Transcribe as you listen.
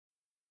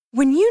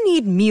When you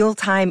need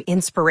mealtime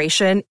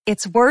inspiration,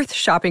 it's worth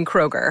shopping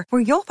Kroger,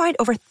 where you'll find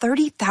over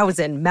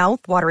 30,000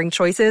 mouth-watering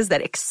choices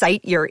that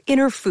excite your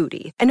inner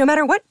foodie. And no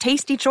matter what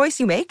tasty choice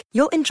you make,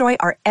 you'll enjoy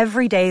our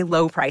everyday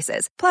low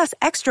prices, plus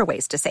extra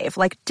ways to save,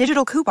 like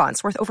digital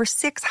coupons worth over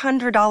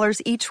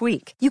 $600 each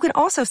week. You can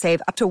also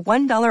save up to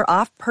 $1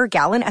 off per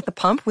gallon at the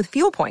pump with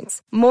fuel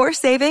points. More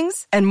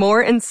savings and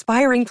more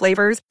inspiring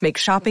flavors make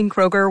shopping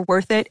Kroger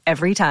worth it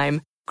every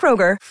time.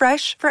 Kroger,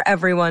 fresh for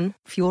everyone.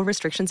 Fuel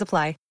restrictions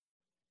apply.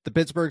 The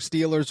Pittsburgh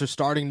Steelers are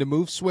starting to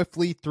move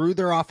swiftly through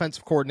their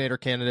offensive coordinator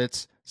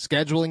candidates,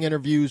 scheduling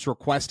interviews,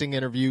 requesting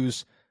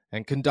interviews,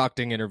 and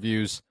conducting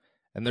interviews.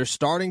 And they're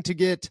starting to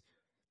get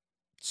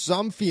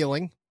some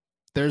feeling,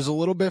 there's a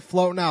little bit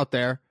floating out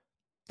there,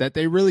 that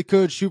they really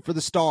could shoot for the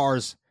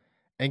stars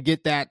and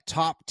get that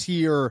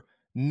top-tier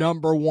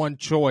number one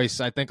choice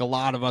I think a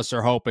lot of us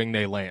are hoping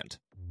they land.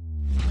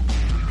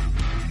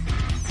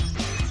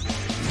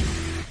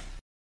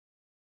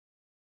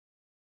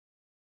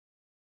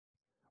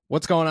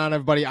 What's going on,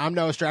 everybody? I'm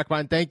Noah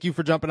Strackbein. Thank you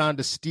for jumping on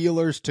to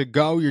Steelers to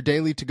Go, your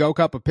daily to-go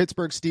cup of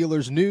Pittsburgh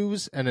Steelers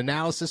news and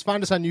analysis.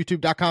 Find us on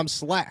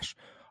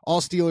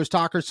youtube.com/All Steelers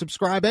Talkers.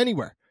 Subscribe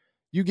anywhere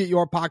you get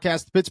your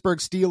podcast. The Pittsburgh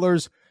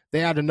Steelers,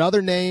 they add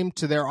another name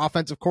to their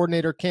offensive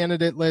coordinator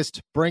candidate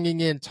list,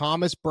 bringing in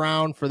Thomas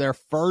Brown for their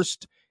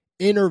first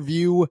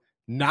interview,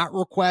 not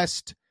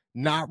request,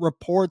 not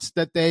reports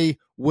that they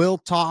will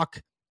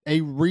talk,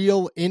 a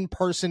real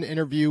in-person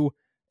interview.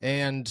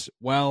 And,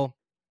 well,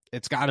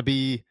 it's got to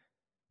be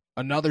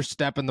another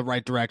step in the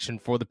right direction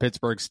for the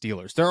Pittsburgh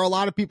Steelers. There are a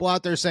lot of people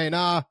out there saying,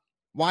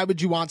 why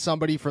would you want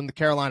somebody from the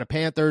Carolina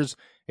Panthers?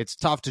 It's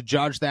tough to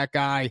judge that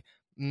guy.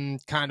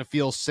 Kind of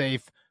feels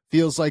safe.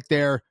 Feels like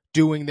they're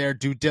doing their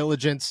due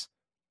diligence.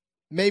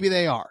 Maybe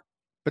they are.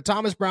 But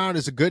Thomas Brown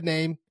is a good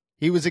name.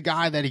 He was a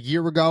guy that a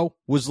year ago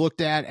was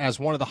looked at as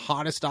one of the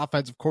hottest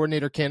offensive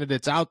coordinator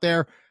candidates out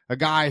there. A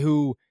guy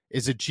who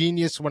is a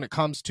genius when it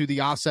comes to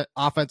the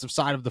offensive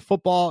side of the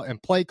football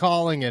and play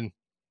calling, and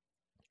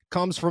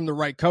comes from the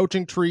right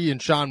coaching tree,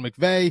 and Sean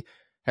McVay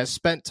has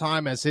spent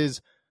time as his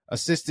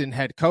assistant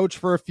head coach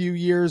for a few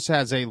years,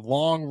 has a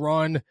long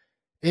run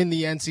in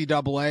the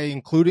NCAA,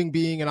 including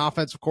being an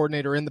offensive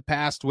coordinator in the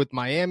past with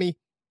Miami.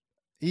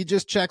 He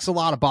just checks a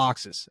lot of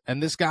boxes.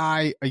 And this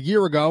guy, a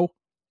year ago,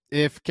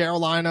 if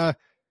Carolina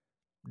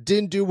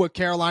didn't do what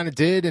Carolina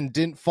did and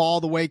didn't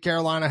fall the way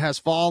Carolina has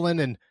fallen,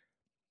 and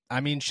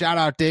I mean, shout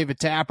out David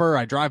Tapper.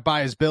 I drive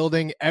by his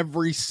building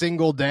every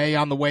single day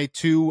on the way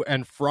to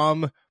and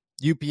from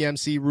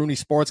UPMC Rooney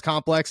Sports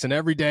Complex, and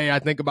every day I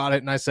think about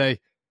it and I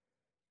say,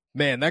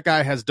 man, that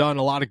guy has done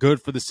a lot of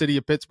good for the city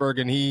of Pittsburgh,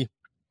 and he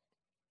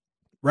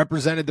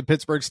represented the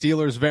Pittsburgh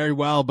Steelers very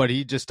well, but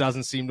he just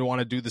doesn't seem to want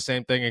to do the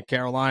same thing in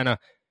Carolina,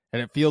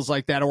 and it feels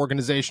like that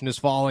organization is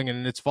falling,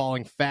 and it's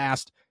falling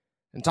fast.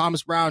 And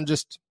Thomas Brown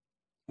just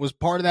was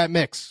part of that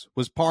mix,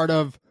 was part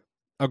of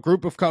a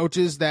group of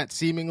coaches that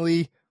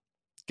seemingly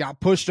got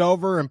pushed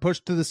over and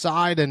pushed to the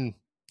side and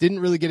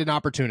didn't really get an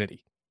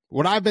opportunity.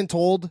 What I've been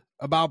told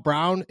about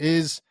Brown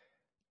is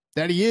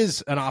that he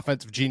is an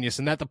offensive genius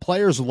and that the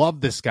players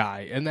love this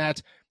guy, and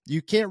that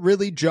you can't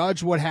really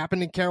judge what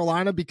happened in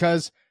Carolina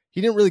because he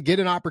didn't really get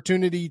an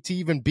opportunity to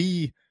even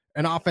be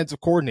an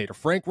offensive coordinator.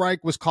 Frank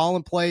Reich was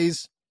calling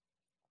plays.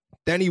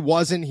 Then he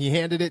wasn't. He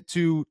handed it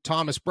to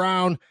Thomas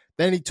Brown.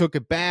 Then he took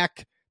it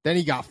back. Then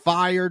he got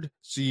fired.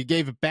 So you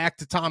gave it back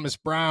to Thomas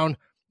Brown.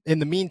 In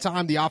the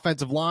meantime, the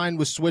offensive line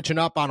was switching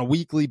up on a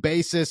weekly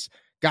basis.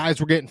 Guys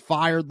were getting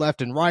fired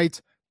left and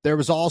right. There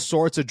was all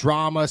sorts of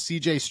drama.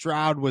 C.J.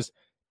 Stroud was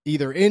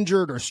either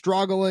injured or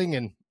struggling,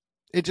 and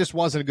it just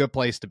wasn't a good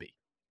place to be.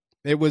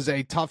 It was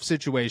a tough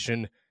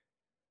situation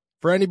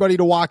for anybody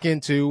to walk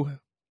into.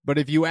 But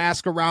if you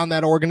ask around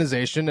that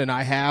organization, and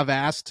I have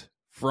asked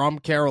from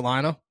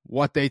Carolina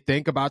what they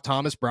think about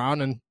Thomas Brown,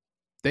 and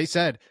they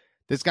said,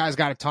 this guy's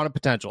got a ton of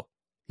potential.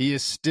 He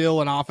is still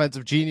an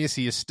offensive genius.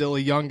 He is still a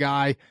young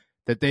guy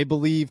that they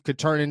believe could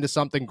turn into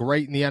something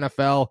great in the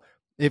NFL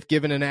if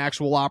given an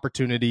actual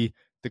opportunity.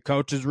 The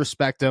coaches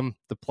respect him.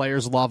 The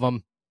players love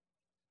him.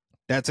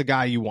 That's a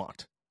guy you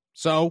want.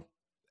 So,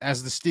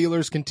 as the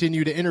Steelers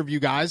continue to interview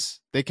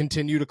guys, they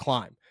continue to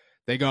climb.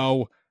 They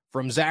go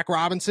from Zach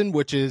Robinson,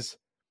 which is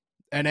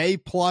an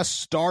A-plus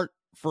start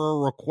for a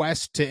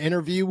request to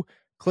interview,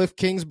 Cliff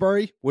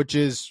Kingsbury, which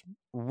is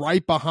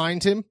right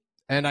behind him.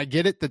 And I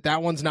get it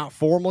that one's not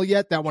formal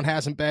yet. That one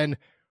hasn't been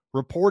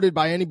reported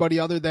by anybody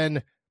other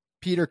than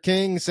Peter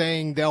King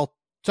saying they'll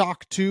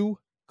talk to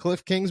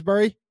Cliff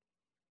Kingsbury.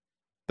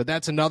 But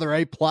that's another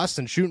A-plus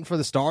and shooting for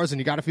the stars, and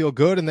you got to feel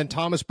good. And then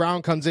Thomas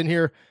Brown comes in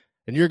here,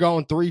 and you're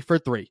going 3 for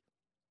 3.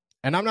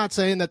 And I'm not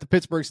saying that the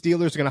Pittsburgh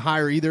Steelers are going to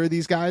hire either of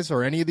these guys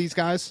or any of these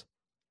guys.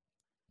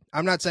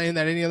 I'm not saying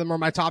that any of them are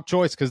my top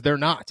choice, because they're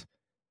not.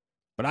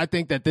 But I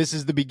think that this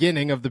is the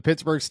beginning of the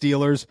Pittsburgh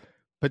Steelers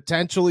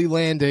potentially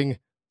landing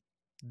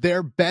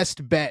their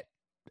best bet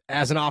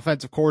as an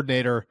offensive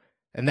coordinator,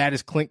 and that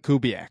is Klint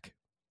Kubiak.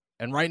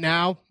 And right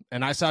now,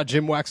 and I saw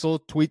Jim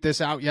Wexell tweet this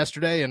out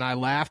yesterday, and I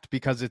laughed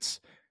because it's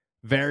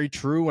very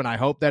true, and I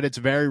hope that it's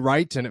very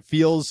right, and it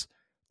feels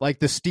like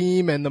the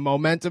steam and the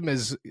momentum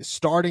is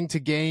starting to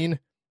gain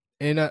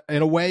in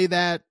a way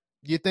that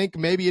you think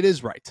maybe it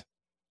is right.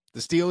 The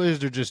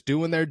Steelers are just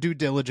doing their due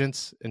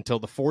diligence until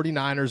the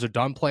 49ers are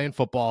done playing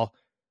football,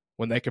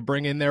 when they could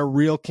bring in their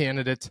real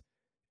candidate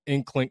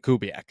in Klint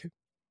Kubiak.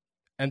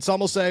 And some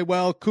will say,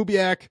 well,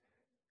 Kubiak,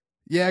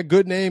 yeah,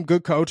 good name,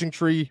 good coaching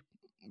tree.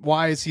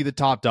 Why is he the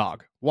top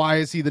dog? Why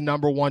is he the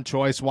number one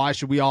choice? Why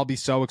should we all be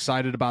so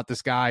excited about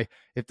this guy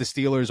if the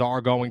Steelers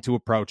are going to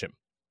approach him?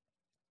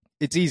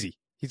 It's easy.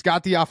 He's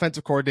got the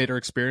offensive coordinator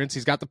experience.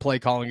 He's got the play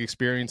calling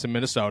experience in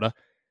Minnesota.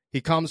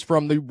 He comes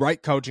from the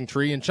right coaching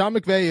tree, and Sean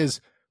McVay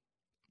is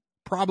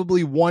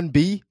probably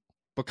 1B,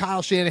 but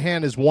Kyle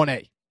Shanahan is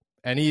 1A,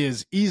 and he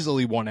is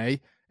easily 1A.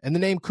 And the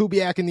name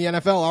Kubiak in the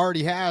NFL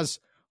already has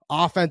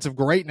offensive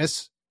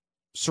greatness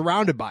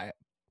surrounded by it.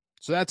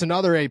 So that's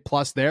another A+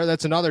 there.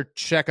 That's another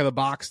check of the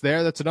box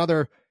there. That's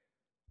another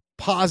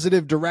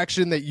positive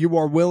direction that you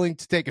are willing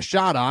to take a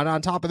shot on.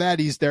 On top of that,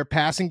 he's their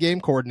passing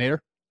game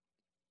coordinator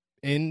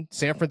in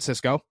San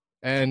Francisco.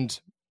 And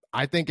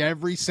I think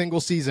every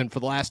single season for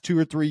the last 2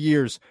 or 3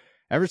 years,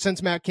 ever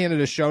since Matt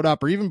Canada showed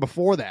up, or even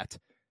before that,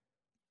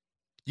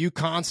 you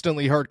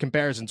constantly heard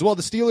comparisons. Well,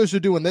 the Steelers are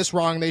doing this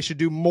wrong. They should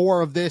do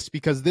more of this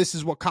because this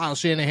is what Kyle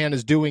Shanahan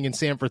is doing in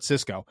San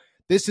Francisco.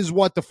 This is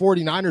what the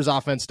 49ers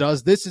offense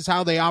does. This is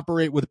how they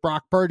operate with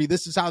Brock Purdy.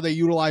 This is how they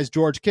utilize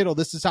George Kittle.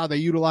 This is how they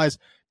utilize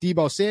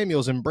Deebo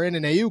Samuels and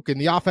Brandon Ayuk and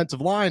the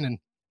offensive line and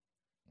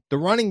the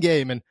running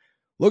game. And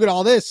look at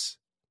all this.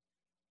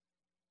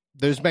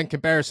 There's been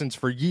comparisons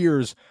for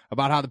years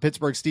about how the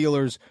Pittsburgh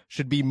Steelers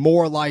should be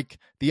more like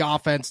the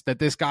offense that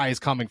this guy is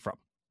coming from.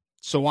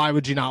 So why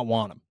would you not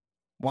want him?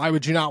 Why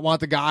would you not want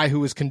the guy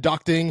who is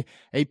conducting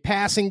a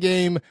passing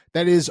game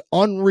that is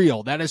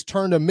unreal, that has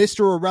turned a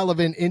Mr.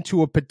 Irrelevant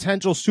into a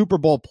potential Super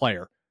Bowl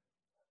player?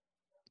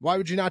 Why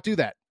would you not do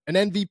that? An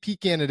MVP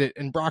candidate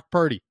in Brock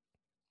Purdy.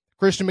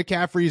 Christian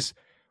McCaffrey's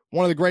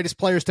one of the greatest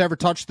players to ever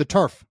touch the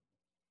turf.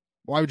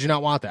 Why would you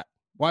not want that?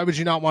 Why would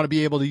you not want to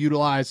be able to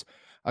utilize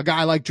a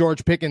guy like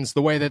George Pickens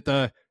the way that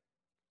the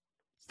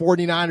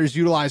 49ers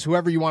utilize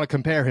whoever you want to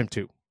compare him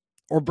to?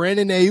 Or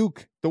Brandon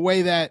Ayuk the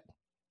way that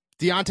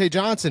Deontay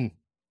Johnson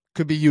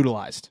could be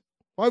utilized?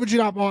 Why would you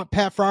not want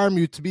Pat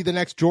Freiermuth to be the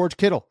next George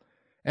Kittle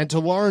and to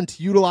learn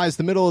to utilize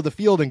the middle of the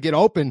field and get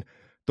open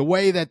the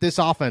way that this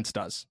offense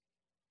does?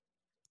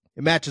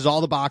 It matches all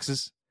the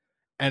boxes,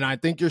 and I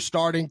think you're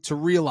starting to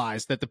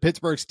realize that the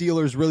Pittsburgh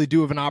Steelers really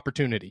do have an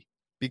opportunity,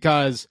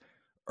 because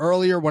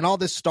earlier when all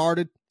this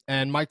started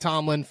and Mike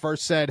Tomlin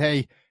first said,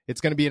 hey,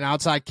 it's going to be an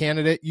outside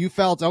candidate, you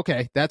felt,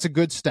 okay, that's a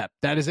good step.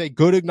 That is a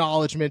good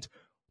acknowledgement.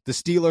 The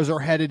Steelers are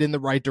headed in the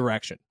right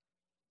direction.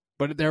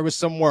 But there was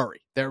some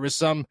worry. There was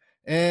some,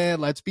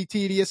 let's be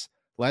tedious.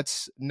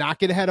 Let's not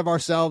get ahead of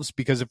ourselves,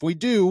 because if we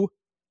do,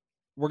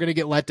 we're going to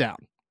get let down.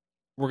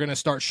 We're going to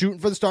start shooting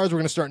for the stars. We're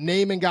going to start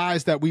naming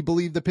guys that we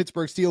believe the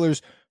Pittsburgh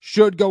Steelers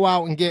should go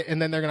out and get,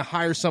 and then they're going to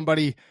hire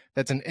somebody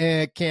that's an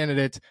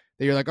candidate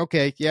that you're like,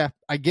 okay, yeah,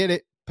 I get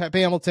it. Pep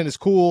Hamilton is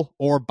cool,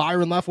 or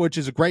Byron Leftwich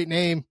is a great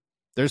name.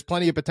 There's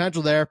plenty of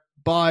potential there,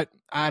 but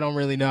I don't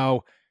really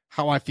know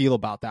how I feel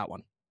about that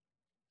one.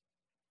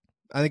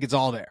 I think it's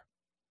all there.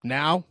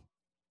 Now,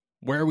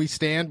 where we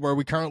stand, where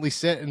we currently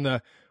sit, and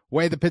the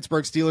way the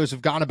Pittsburgh Steelers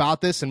have gone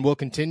about this and will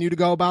continue to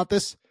go about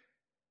this,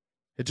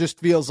 it just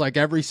feels like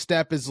every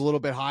step is a little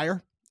bit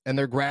higher, and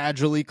they're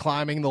gradually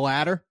climbing the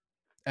ladder,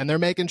 and they're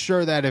making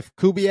sure that if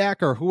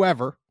Kubiak or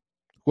whoever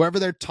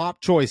their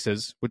top choice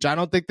is, which I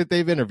don't think that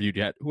they've interviewed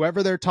yet,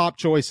 whoever their top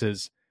choice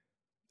is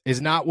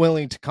not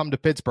willing to come to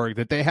Pittsburgh,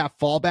 that they have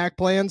fallback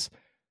plans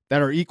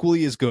that are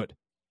equally as good.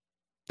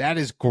 That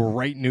is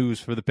great news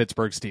for the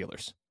Pittsburgh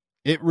Steelers.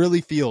 It really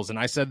feels, and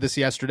I said this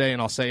yesterday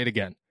and I'll say it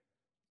again,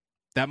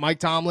 that Mike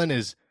Tomlin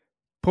is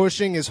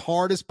pushing as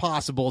hard as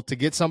possible to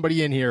get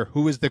somebody in here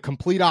who is the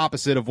complete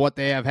opposite of what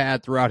they have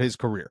had throughout his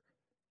career.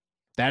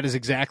 That is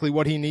exactly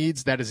what he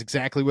needs. That is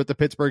exactly what the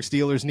Pittsburgh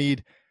Steelers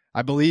need.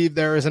 I believe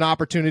there is an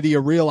opportunity, a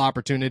real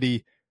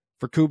opportunity,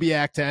 for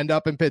Kubiak to end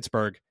up in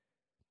Pittsburgh.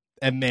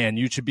 And man,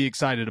 you should be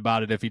excited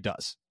about it if he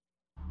does.